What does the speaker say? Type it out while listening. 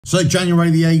So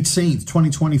January the 18th,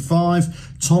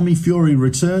 2025, Tommy Fury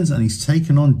returns and he's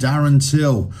taken on Darren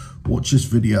Till. Watch this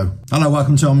video. Hello,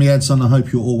 welcome to On My Headson. I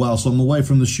hope you're all well. So I'm away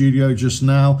from the studio just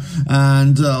now,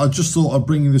 and I just thought I'd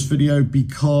bring you this video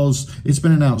because it's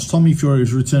been announced Tommy Fury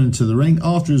has returned to the ring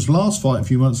after his last fight a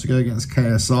few months ago against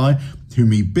KSI,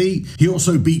 whom he beat. He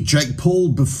also beat Jake Paul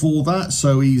before that,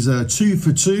 so he's 2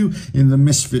 for 2 in the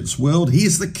Misfits world. He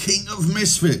is the king of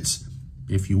Misfits,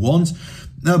 if you want.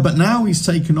 But now he's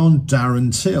taken on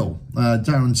Darren Till.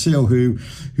 Darren Till,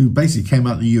 who basically came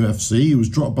out of the UFC. He was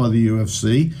dropped by the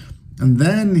UFC. And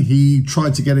then he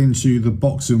tried to get into the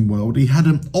boxing world. He had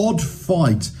an odd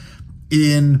fight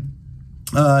in...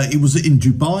 it was in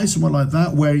Dubai, somewhere like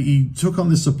that, where he took on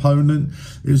this opponent.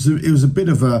 It was a bit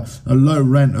of a low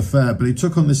rent affair, but he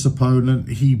took on this opponent.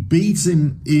 He beat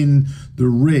him in the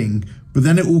ring, but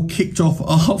then it all kicked off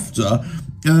after,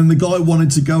 and then the guy wanted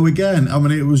to go again. I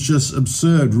mean, it was just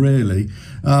absurd, really.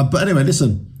 But anyway,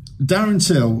 listen, Darren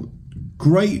Till,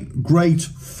 great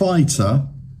fighter,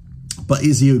 but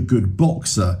is he a good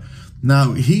boxer?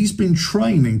 Now, he's been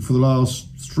training for the last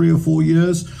 3 or 4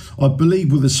 years, I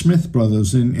believe, with the Smith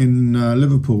brothers in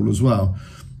Liverpool as well.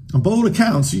 And by all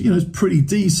accounts, you know, it's pretty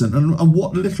decent. And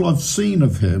what little I've seen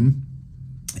of him,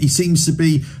 he seems to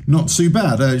be not too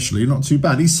bad, actually, not too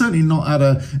bad. He's certainly not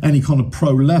at any kind of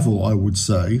pro level, I would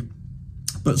say.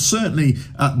 But certainly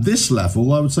at this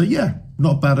level, I would say, yeah,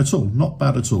 not bad at all, not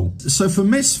bad at all. So for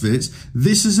Misfits,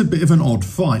 this is a bit of an odd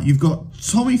fight. You've got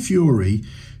Tommy Fury,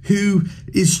 who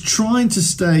is trying to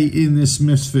stay in this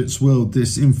Misfits world,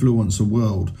 this influencer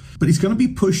world, but he's going to be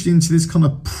pushed into this kind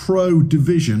of pro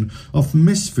division of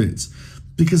Misfits,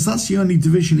 because that's the only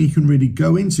division he can really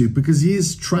go into, because he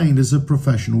is trained as a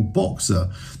professional boxer.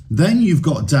 Then you've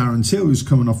got Darren Till, who's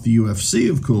coming off the UFC,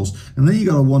 of course, and then you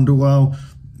got to wonder, well,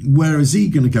 where is he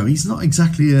going to go? He's not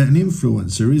exactly an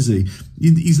influencer, is he?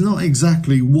 He's not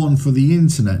exactly one for the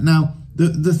internet. Now,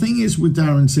 the thing is with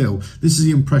Darren Till, this is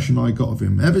the impression I got of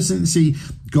him. Ever since he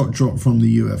got dropped from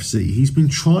the UFC, he's been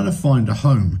trying to find a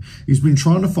home. He's been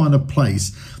trying to find a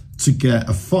place to get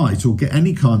a fight or get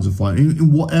any kinds of fight,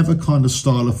 in whatever kind of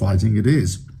style of fighting it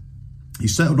is. He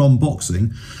settled on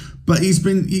boxing, but he's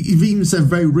even said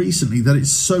very recently that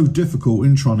it's so difficult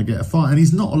in trying to get a fight. And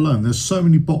he's not alone. There's so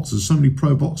many boxers, so many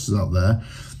pro boxers out there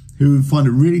who find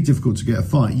it really difficult to get a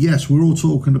fight. Yes, we're all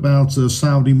talking about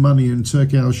Saudi money and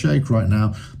Turkey al-Sheikh right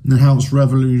now and how it's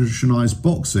revolutionized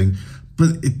boxing.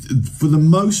 But for the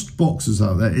most boxers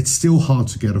out there, it's still hard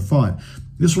to get a fight.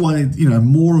 This is why, you know,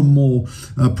 more and more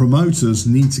promoters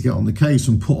need to get on the case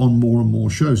and put on more and more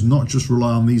shows, not just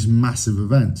rely on these massive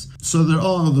events. So there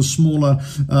are the smaller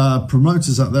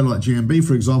promoters out there, like GMB,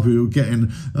 for example, who are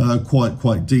getting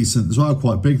quite decent as well,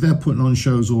 quite big. They're putting on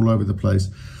shows all over the place.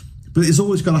 But it's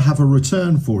always got to have a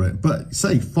return for it. But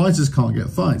say, fighters can't get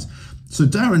fights. So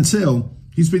Darren Till,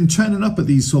 he's been turning up at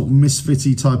these sort of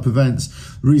misfitty type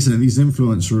events recently, these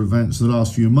influencer events the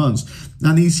last few months.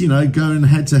 And he's, you know, going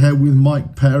head to head with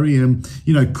Mike Perry and,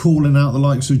 you know, calling out the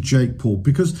likes of Jake Paul.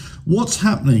 Because what's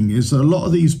happening is a lot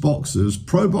of these boxers,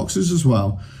 pro boxers as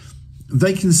well,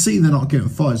 they can see they're not getting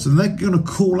fights. And they're going to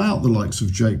call out the likes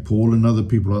of Jake Paul and other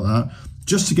people like that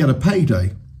just to get a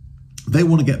payday. They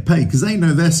want to get paid because they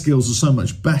know their skills are so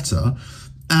much better,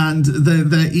 and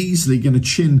they're easily going to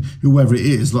chin whoever it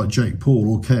is, like Jake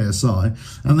Paul or KSI,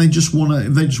 and they just want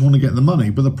to get the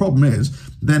money. But the problem is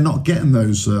they're not getting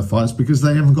those fights because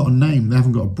they haven't got a name, they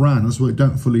haven't got a brand. That's what I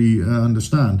don't fully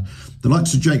understand. The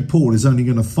likes of Jake Paul is only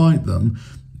going to fight them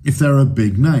if they're a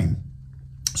big name.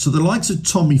 So the likes of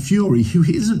Tommy Fury, who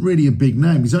isn't really a big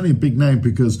name, he's only a big name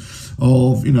because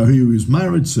of, you know, who he was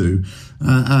married to,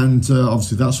 and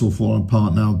obviously that's all fallen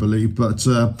apart now, I believe. But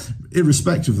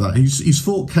irrespective of that, he's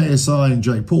fought KSI and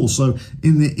Jake Paul. So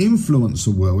in the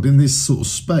influencer world, in this sort of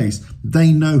space,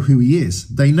 they know who he is.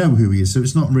 They know who he is, so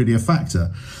it's not really a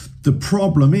factor. The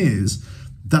problem is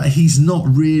that he's not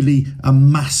really a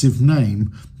massive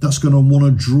name that's going to want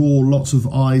to draw lots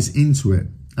of eyes into it.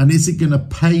 And is it going to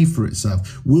pay for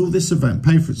itself? Will this event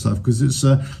pay for itself? Because it's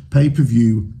a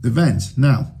pay-per-view event.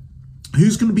 Now,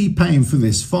 who's going to be paying for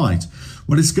this fight?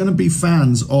 Well, it's going to be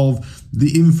fans of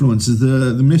the influencers,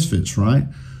 the Misfits, right?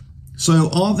 So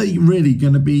are they really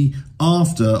going to be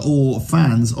after or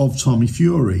fans of Tommy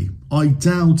Fury? I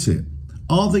doubt it.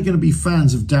 Are they going to be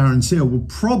fans of Darren Till? Well,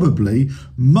 probably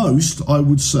most, I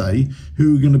would say,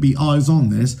 who are going to be eyes on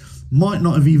this might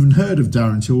not have even heard of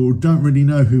Darren Till or don't really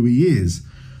know who he is.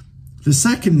 The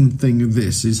second thing of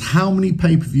this is how many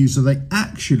pay-per-views are they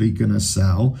actually going to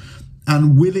sell,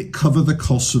 and will it cover the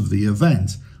costs of the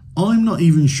event? I'm not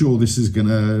even sure this is going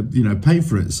to, you know, pay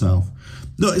for itself.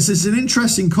 look, it's an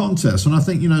interesting contest, and I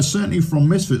think, you know, certainly from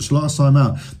Misfits last time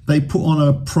out, they put on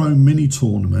a pro mini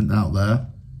tournament out there,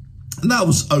 and that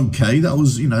was okay. That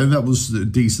was, you know, that was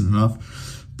decent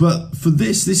enough. But for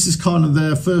this is kind of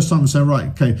their first time saying, right,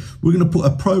 okay, we're going to put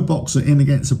a pro boxer in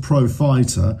against a pro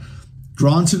fighter.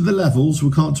 Granted, the levels, we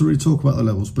can't really talk about the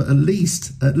levels, but at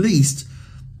least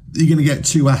you're going to get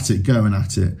two at it, going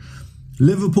at it.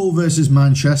 Liverpool versus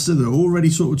Manchester, they're already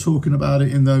sort of talking about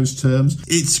it in those terms.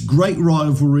 It's great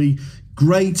rivalry,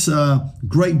 great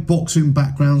boxing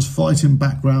backgrounds, fighting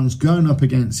backgrounds, going up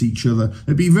against each other.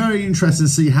 It'd be very interesting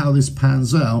to see how this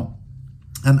pans out.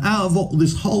 And out of all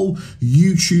this whole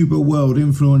YouTuber world,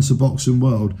 influencer boxing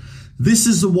world, this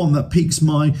is the one that piques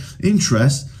my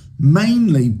interest,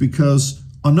 mainly because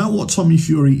I know what Tommy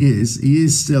Fury is. He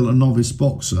is still a novice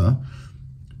boxer.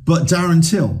 But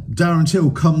Darren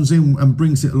Till comes in and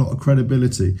brings it a lot of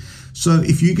credibility. So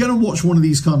if you're going to watch one of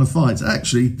these kind of fights,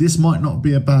 actually, this might not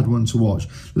be a bad one to watch.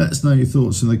 Let us know your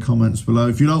thoughts in the comments below.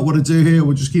 If you like what I do here,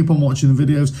 we'll just keep on watching the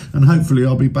videos, and hopefully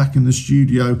I'll be back in the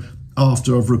studio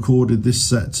after I've recorded this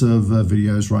set of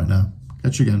videos right now.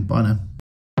 Catch you again. Bye now.